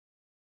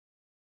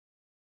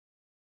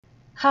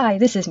Hi,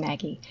 this is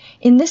Maggie.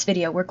 In this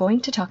video, we're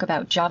going to talk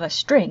about Java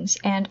strings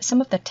and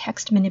some of the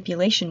text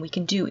manipulation we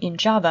can do in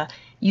Java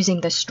using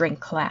the string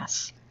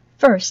class.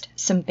 First,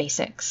 some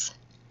basics.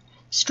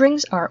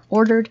 Strings are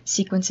ordered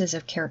sequences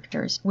of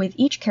characters, with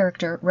each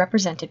character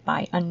represented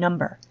by a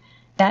number.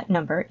 That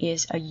number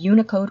is a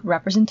Unicode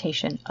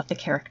representation of the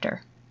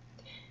character.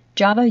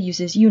 Java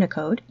uses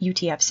Unicode,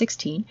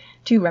 UTF-16,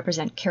 to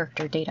represent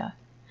character data.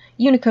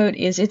 Unicode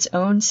is its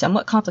own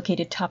somewhat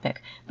complicated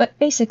topic, but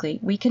basically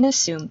we can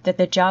assume that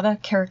the Java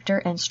character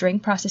and string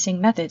processing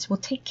methods will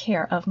take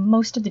care of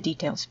most of the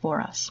details for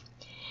us.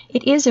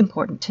 It is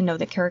important to know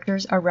that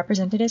characters are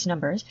represented as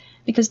numbers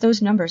because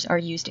those numbers are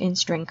used in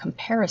string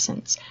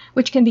comparisons,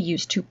 which can be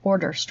used to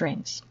order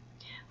strings.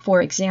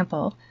 For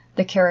example,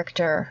 the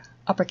character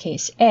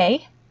uppercase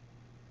A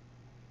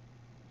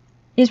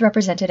is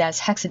represented as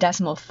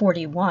hexadecimal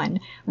 41,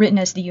 written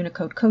as the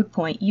Unicode code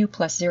point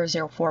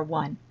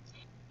U+0041.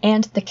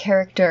 And the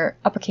character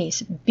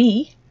uppercase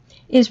B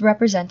is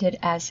represented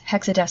as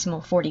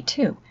hexadecimal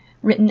 42,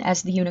 written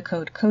as the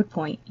Unicode code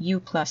point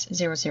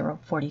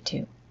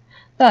U+0042.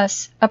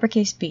 Thus,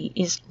 uppercase B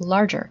is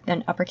larger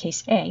than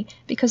uppercase A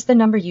because the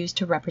number used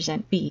to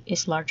represent B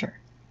is larger.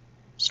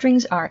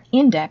 Strings are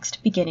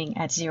indexed beginning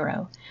at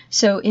 0.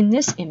 So in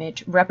this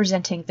image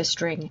representing the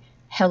string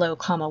hello,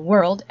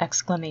 world, !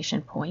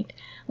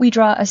 We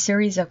draw a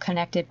series of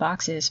connected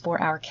boxes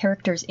for our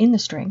characters in the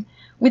string,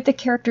 with the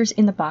characters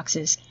in the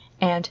boxes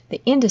and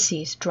the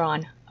indices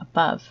drawn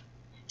above.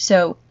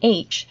 So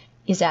H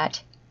is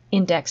at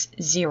index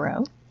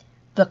 0,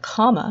 the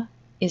comma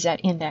is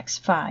at index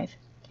 5,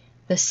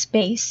 the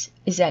space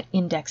is at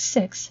index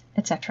 6,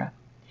 etc.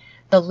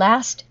 The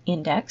last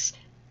index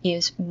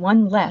is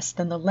one less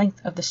than the length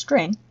of the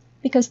string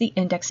because the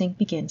indexing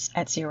begins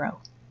at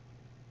 0.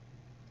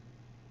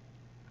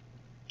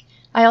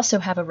 I also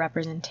have a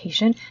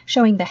representation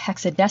showing the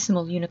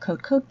hexadecimal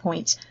Unicode code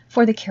points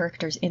for the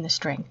characters in the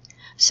string.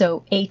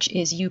 So H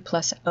is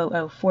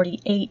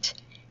U+0048,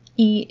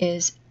 E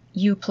is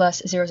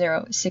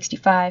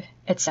U+0065,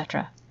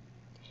 etc.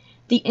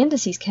 The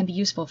indices can be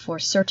useful for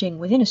searching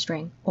within a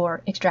string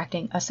or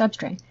extracting a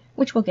substring,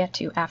 which we'll get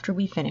to after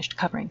we've finished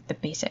covering the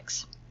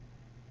basics.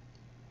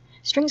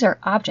 Strings are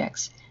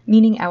objects,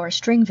 meaning our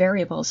string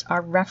variables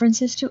are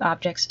references to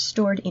objects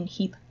stored in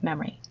heap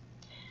memory.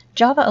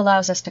 Java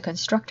allows us to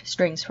construct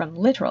strings from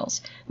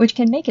literals, which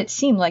can make it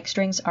seem like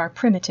strings are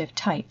primitive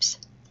types.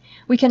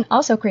 We can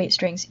also create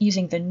strings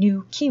using the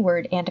new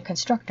keyword and a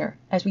constructor,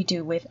 as we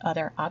do with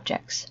other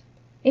objects.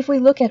 If we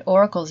look at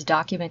Oracle's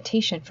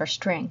documentation for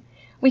string,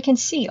 we can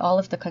see all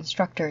of the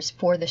constructors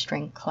for the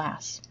string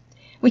class.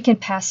 We can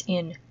pass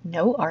in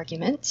no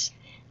arguments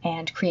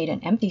and create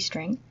an empty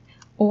string,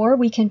 or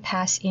we can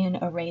pass in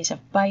arrays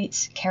of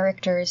bytes,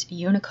 characters,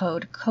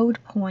 Unicode, code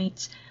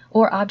points,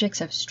 or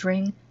objects of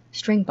string,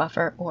 string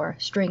buffer, or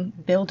string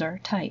builder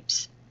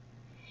types.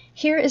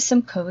 Here is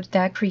some code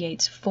that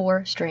creates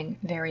 4 string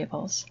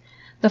variables.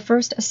 The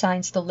first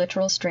assigns the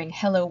literal string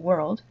hello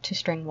world to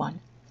string 1.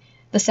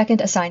 The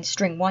second assigns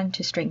string 1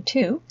 to string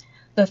 2.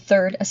 The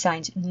third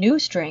assigns new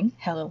string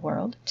hello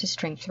world to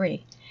string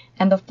 3.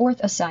 And the fourth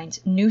assigns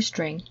new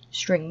string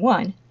string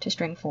 1 to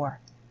string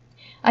 4.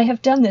 I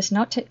have done this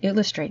not to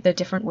illustrate the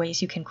different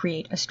ways you can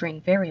create a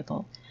string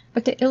variable,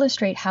 but to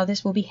illustrate how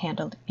this will be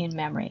handled in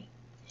memory.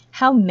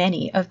 How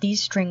many of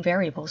these string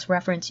variables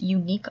reference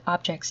unique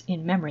objects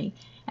in memory,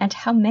 and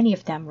how many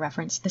of them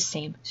reference the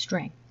same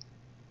string?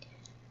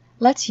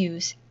 Let's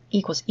use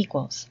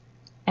 ==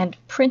 and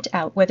print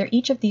out whether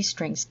each of these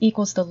strings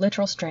equals the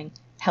literal string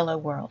hello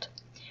world.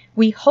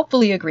 We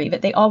hopefully agree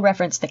that they all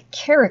reference the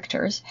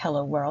characters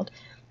hello world,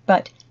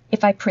 but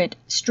if I print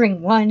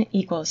string 1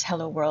 equals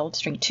hello world,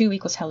 string 2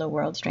 equals hello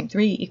world, string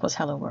 3 equals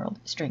hello world,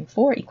 string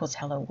 4 equals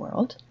hello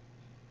world,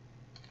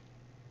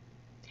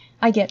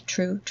 I get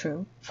true,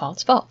 true,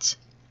 false, false.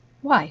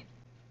 Why?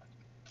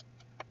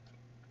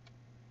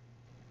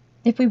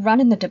 If we run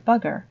in the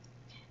debugger,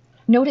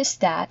 notice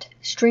that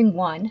string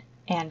 1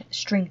 and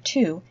string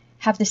 2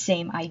 have the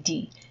same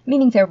ID,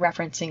 meaning they're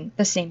referencing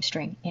the same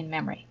string in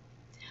memory.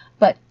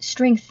 But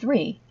string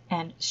 3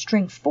 and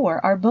string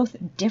 4 are both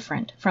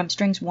different from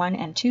strings 1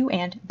 and 2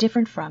 and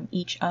different from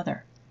each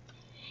other.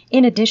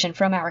 In addition,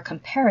 from our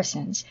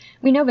comparisons,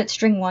 we know that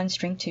string 1,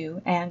 string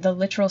 2, and the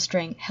literal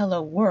string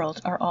hello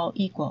world are all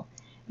equal,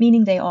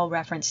 meaning they all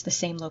reference the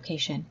same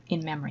location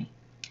in memory.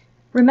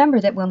 Remember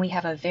that when we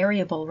have a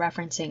variable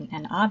referencing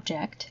an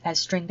object, as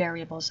string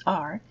variables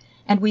are,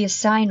 and we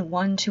assign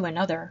one to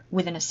another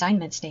with an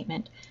assignment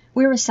statement,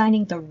 we're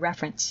assigning the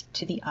reference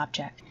to the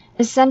object.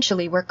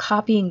 Essentially, we're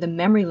copying the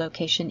memory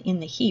location in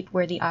the heap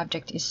where the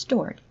object is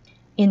stored.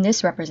 In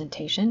this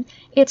representation,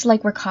 it's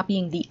like we're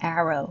copying the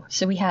arrow,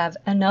 so we have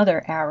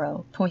another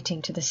arrow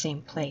pointing to the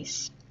same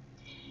place.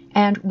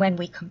 And when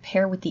we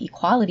compare with the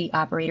equality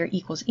operator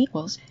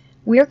 ==,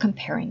 we're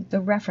comparing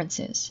the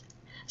references.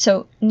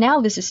 So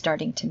now this is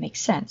starting to make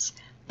sense.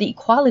 The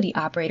equality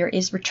operator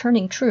is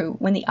returning true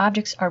when the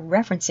objects are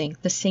referencing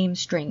the same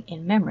string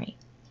in memory.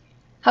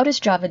 How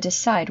does Java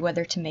decide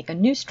whether to make a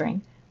new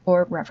string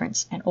or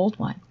reference an old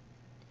one?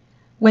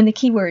 When the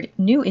keyword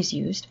new is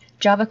used,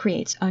 Java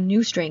creates a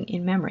new string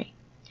in memory.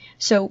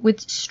 So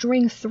with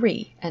string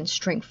 3 and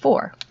string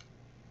 4,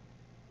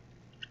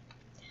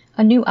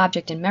 a new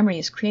object in memory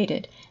is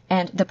created,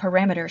 and the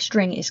parameter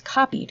string is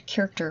copied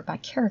character by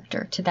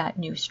character to that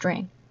new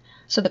string.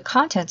 So the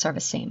contents are the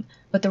same,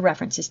 but the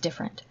reference is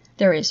different.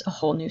 There is a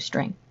whole new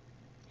string.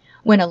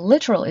 When a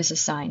literal is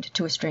assigned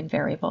to a string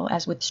variable,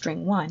 as with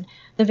string 1,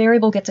 the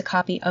variable gets a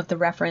copy of the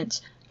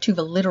reference to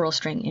the literal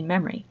string in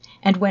memory.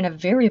 And when a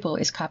variable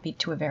is copied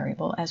to a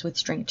variable, as with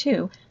string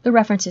 2, the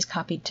reference is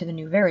copied to the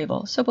new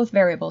variable, so both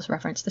variables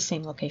reference the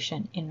same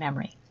location in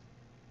memory.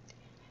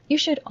 You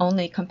should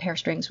only compare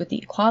strings with the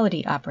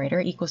equality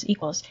operator, equals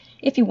equals,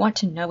 if you want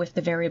to know if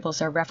the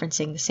variables are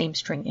referencing the same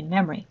string in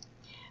memory.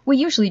 We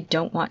usually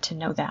don't want to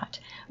know that.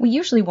 We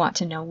usually want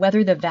to know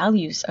whether the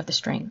values of the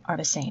string are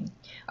the same.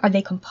 Are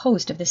they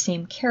composed of the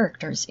same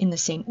characters in the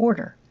same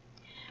order?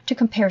 To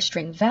compare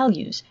string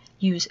values,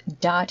 use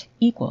dot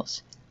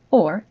equals,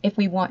 or if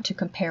we want to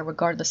compare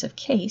regardless of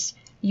case,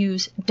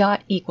 use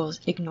dot equals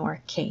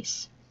ignore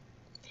case.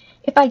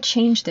 If I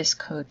change this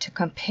code to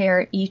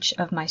compare each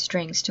of my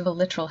strings to the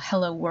literal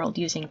hello world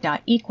using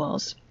dot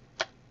equals,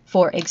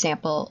 for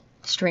example,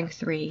 string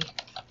 3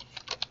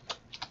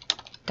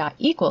 dot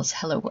equals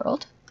hello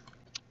world,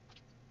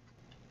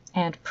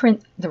 and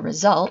print the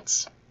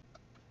results,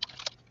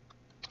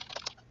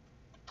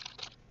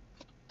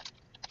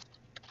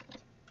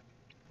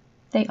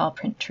 they all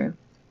print true.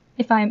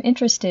 If I am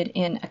interested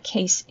in a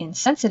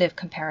case-insensitive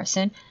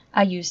comparison,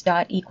 I use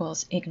dot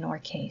equals ignore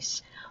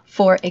case.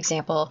 For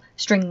example,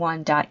 string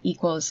 1 dot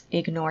equals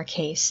ignore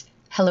case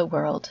hello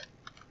world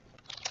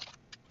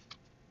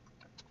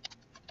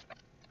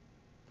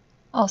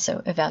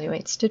also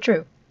evaluates to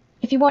true.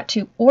 If you want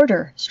to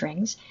order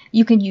strings,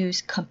 you can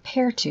use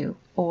compare to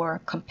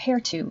or compare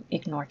to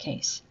ignore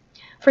case.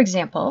 For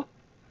example,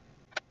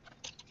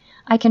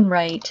 I can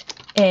write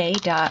a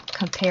dot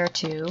compare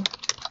to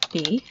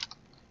b,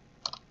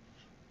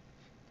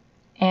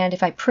 and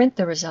if I print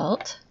the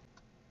result,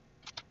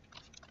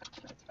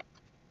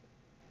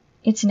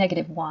 it's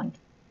 -1.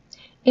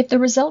 If the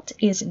result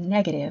is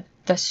negative,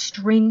 the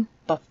string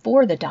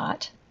before the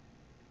dot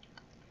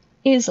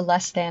is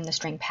less than the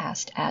string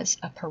passed as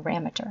a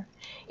parameter.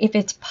 If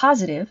it's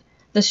positive,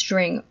 the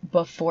string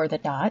before the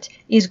dot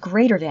is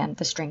greater than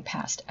the string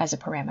passed as a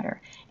parameter.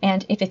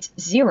 And if it's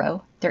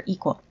 0, they're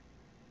equal.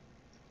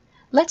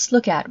 Let's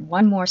look at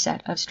one more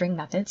set of string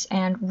methods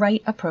and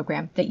write a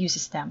program that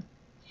uses them.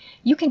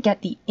 You can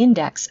get the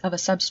index of a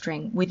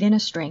substring within a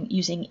string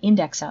using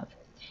index of.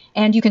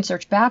 And you can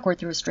search backward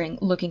through a string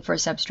looking for a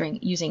substring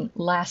using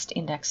last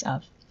index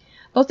of.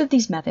 Both of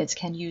these methods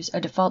can use a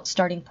default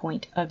starting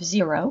point of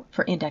 0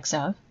 for index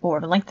of, or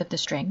the length of the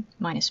string,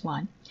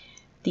 -1,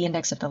 the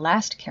index of the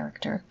last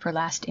character for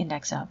last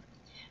index of.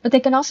 But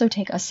they can also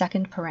take a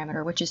second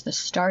parameter, which is the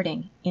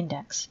starting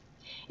index.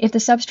 If the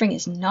substring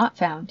is not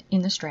found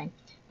in the string,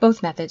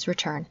 both methods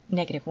return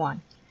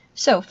 -1.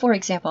 So, for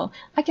example,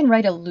 I can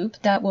write a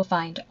loop that will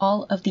find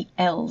all of the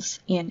L's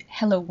in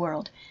hello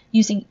world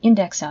using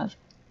index of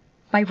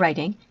by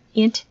writing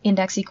int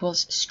index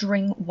equals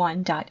string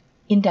 1 dot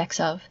index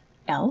of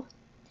L,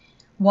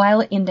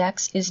 while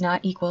index is not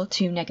equal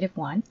to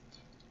 -1,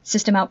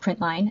 system out print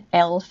line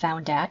L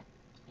found at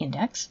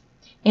index,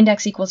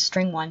 index equals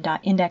string 1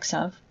 dot index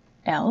of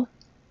L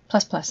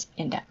plus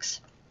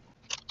index.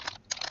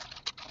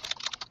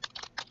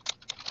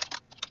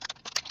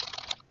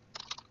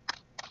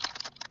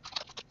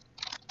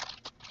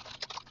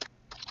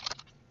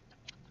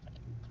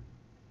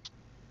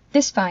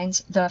 This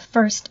finds the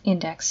first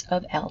index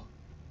of L.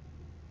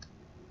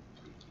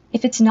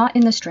 If it's not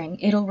in the string,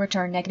 it'll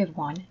return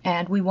 -1,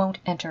 and we won't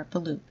enter the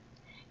loop.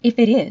 If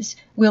it is,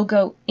 we'll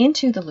go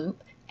into the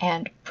loop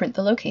and print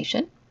the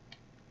location,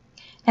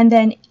 and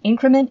then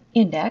increment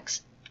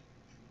index.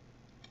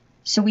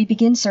 So we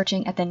begin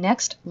searching at the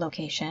next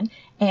location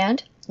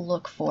and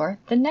look for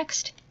the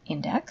next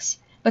index,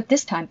 but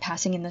this time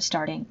passing in the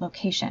starting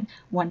location,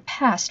 one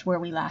past where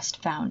we last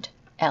found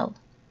L.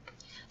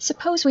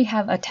 Suppose we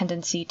have a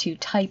tendency to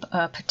type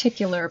a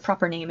particular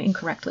proper name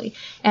incorrectly,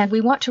 and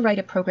we want to write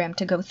a program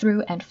to go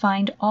through and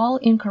find all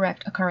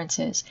incorrect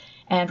occurrences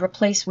and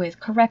replace with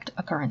correct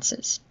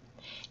occurrences.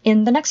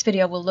 In the next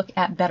video, we'll look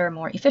at better,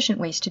 more efficient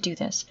ways to do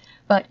this,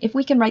 but if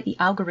we can write the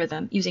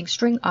algorithm using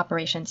string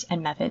operations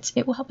and methods,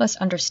 it will help us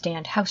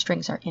understand how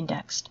strings are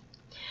indexed.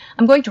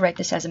 I'm going to write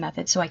this as a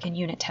method so I can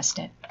unit test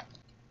it.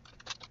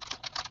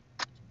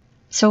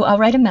 So I'll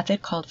write a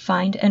method called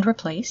find and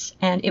replace,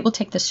 and it will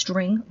take the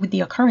string with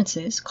the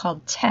occurrences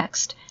called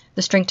text,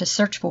 the string to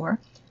search for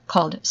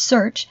called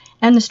search,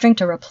 and the string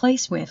to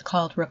replace with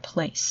called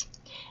replace.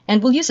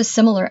 And we'll use a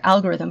similar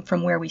algorithm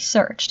from where we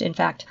searched. In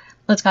fact,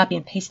 let's copy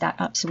and paste that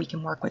up so we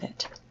can work with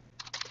it.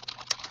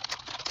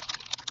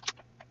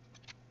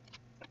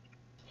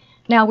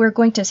 Now we're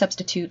going to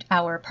substitute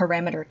our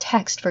parameter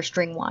text for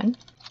string 1,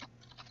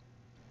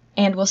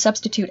 and we'll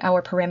substitute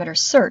our parameter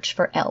search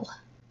for L.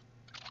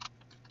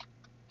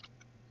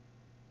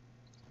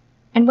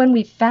 And when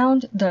we've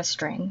found the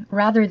string,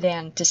 rather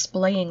than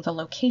displaying the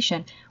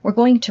location, we're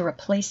going to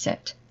replace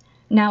it.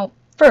 Now,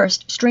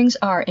 first, strings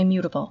are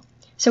immutable,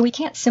 so we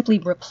can't simply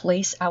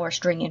replace our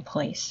string in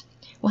place.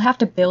 We'll have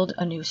to build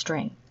a new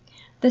string.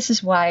 This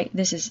is why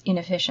this is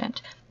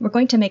inefficient. We're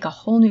going to make a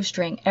whole new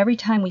string every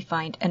time we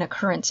find an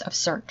occurrence of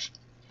search.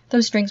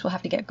 Those strings will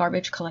have to get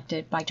garbage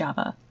collected by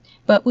Java.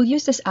 But we'll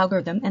use this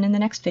algorithm, and in the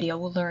next video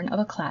we'll learn of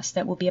a class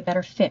that will be a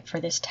better fit for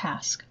this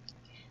task.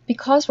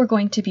 Because we're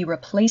going to be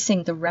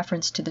replacing the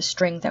reference to the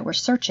string that we're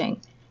searching,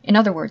 in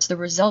other words, the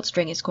result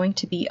string is going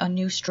to be a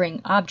new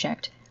string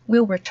object,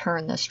 we'll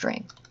return the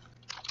string.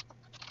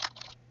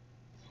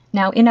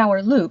 Now in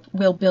our loop,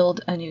 we'll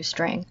build a new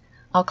string.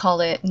 I'll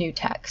call it new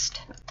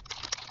text.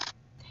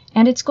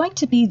 And it's going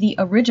to be the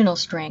original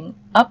string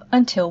up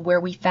until where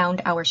we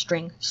found our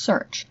string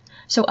search.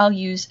 So I'll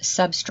use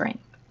substring.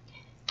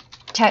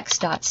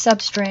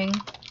 Text.substring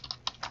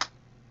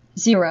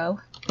 0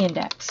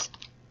 index.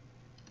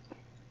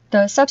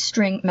 The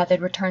substring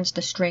method returns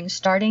the string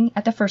starting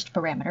at the first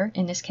parameter,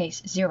 in this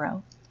case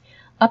 0,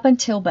 up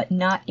until but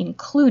not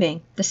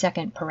including the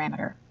second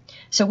parameter.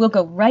 So we'll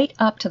go right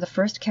up to the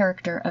first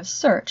character of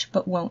search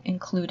but won't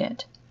include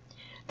it.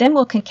 Then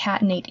we'll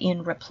concatenate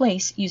in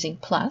replace using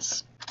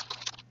plus.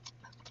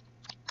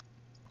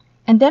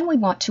 And then we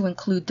want to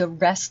include the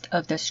rest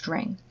of the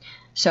string.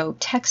 So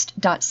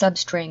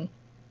text.substring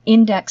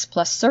index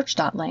plus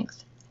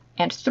search.length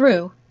and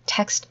through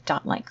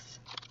text.length.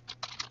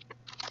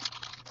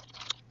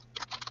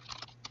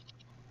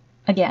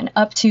 Again,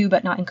 up to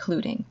but not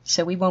including,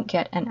 so we won't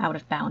get an out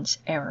of bounds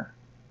error.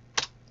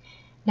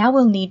 Now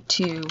we'll need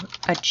to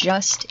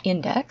adjust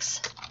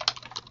index.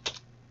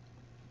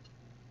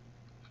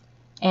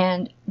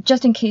 And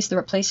just in case the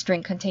replace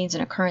string contains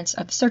an occurrence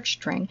of the search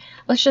string,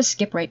 let's just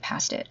skip right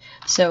past it.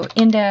 So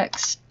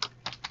index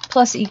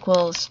plus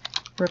equals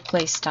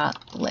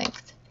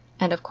replace.length.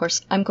 And of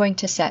course, I'm going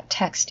to set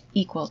text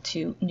equal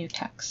to new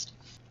text.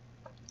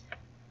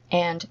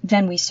 And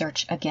then we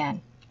search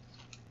again.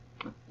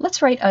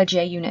 Let's write a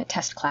JUnit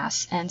test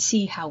class and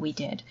see how we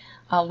did.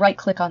 I'll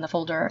right-click on the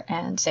folder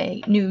and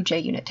say new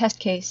JUnit test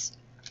case.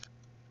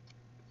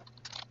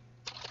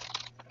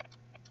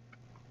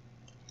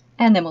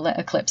 And then we'll let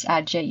Eclipse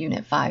add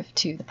JUnit 5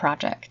 to the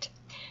project.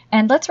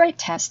 And let's write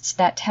tests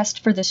that test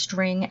for the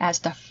string as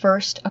the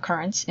first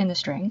occurrence in the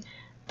string,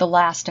 the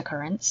last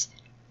occurrence,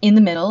 in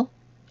the middle,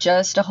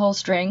 just a whole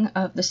string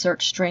of the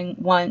search string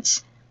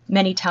once,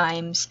 many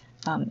times,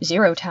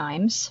 0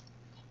 times,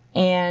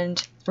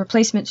 and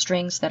replacement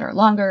strings that are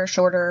longer,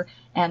 shorter,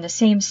 and the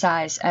same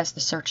size as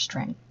the search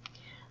string.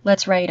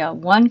 Let's write a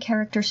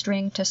 1-character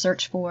string to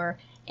search for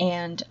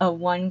and a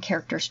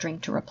 1-character string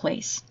to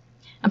replace.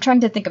 I'm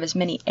trying to think of as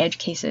many edge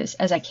cases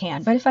as I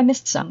can, but if I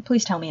missed some,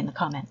 please tell me in the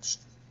comments.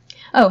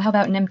 Oh, how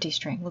about an empty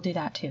string? We'll do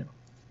that too.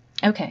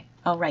 Okay,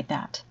 I'll write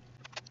that.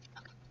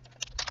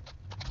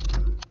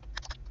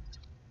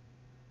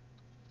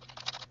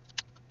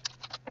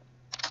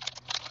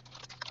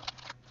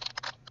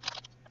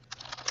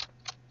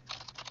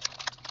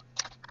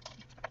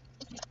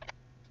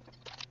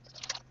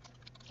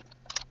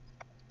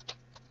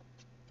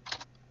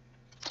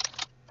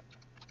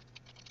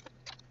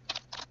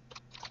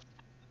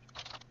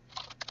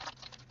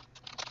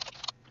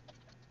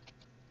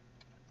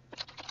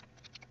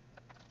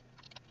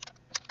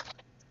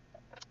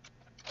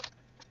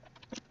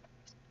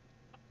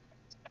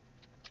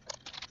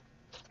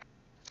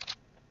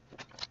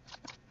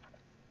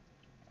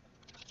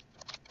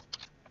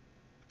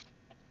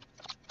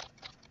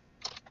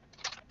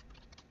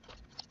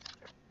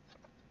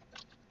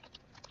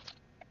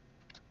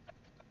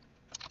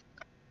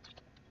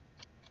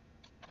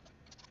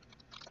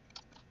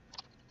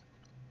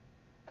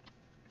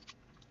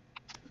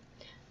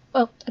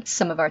 Well, that's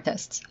some of our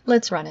tests.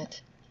 Let's run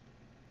it.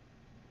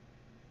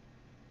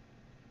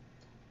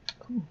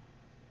 Ooh.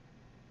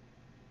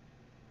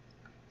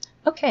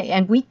 Okay,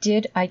 and we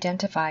did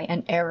identify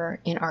an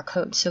error in our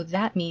code, so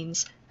that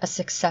means a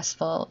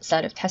successful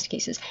set of test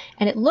cases.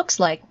 And it looks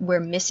like we're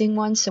missing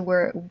one,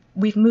 so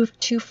we've moved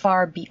too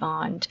far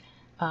beyond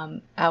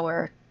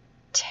our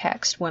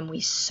text when we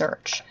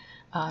search.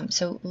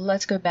 So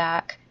let's go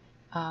back.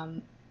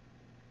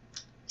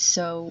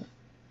 So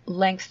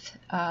length,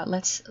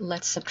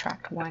 let's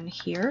subtract 1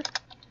 here.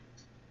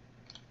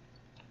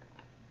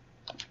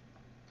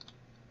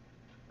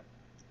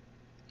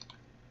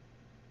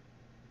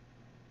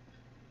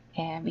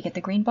 And we get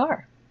the green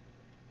bar.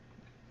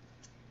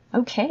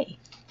 Okay,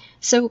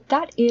 so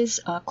that is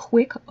a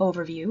quick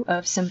overview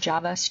of some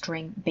Java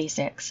string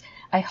basics.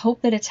 I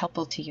hope that it's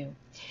helpful to you.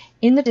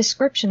 In the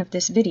description of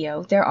this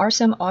video, there are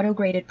some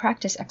auto-graded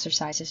practice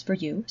exercises for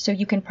you, so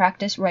you can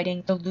practice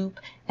writing the loop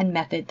and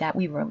method that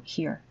we wrote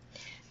here.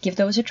 Give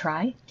those a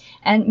try,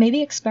 and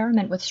maybe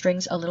experiment with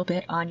strings a little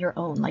bit on your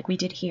own, like we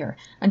did here,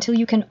 until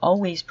you can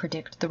always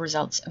predict the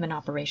results of an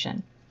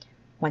operation.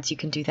 Once you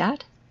can do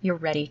that, you're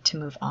ready to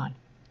move on.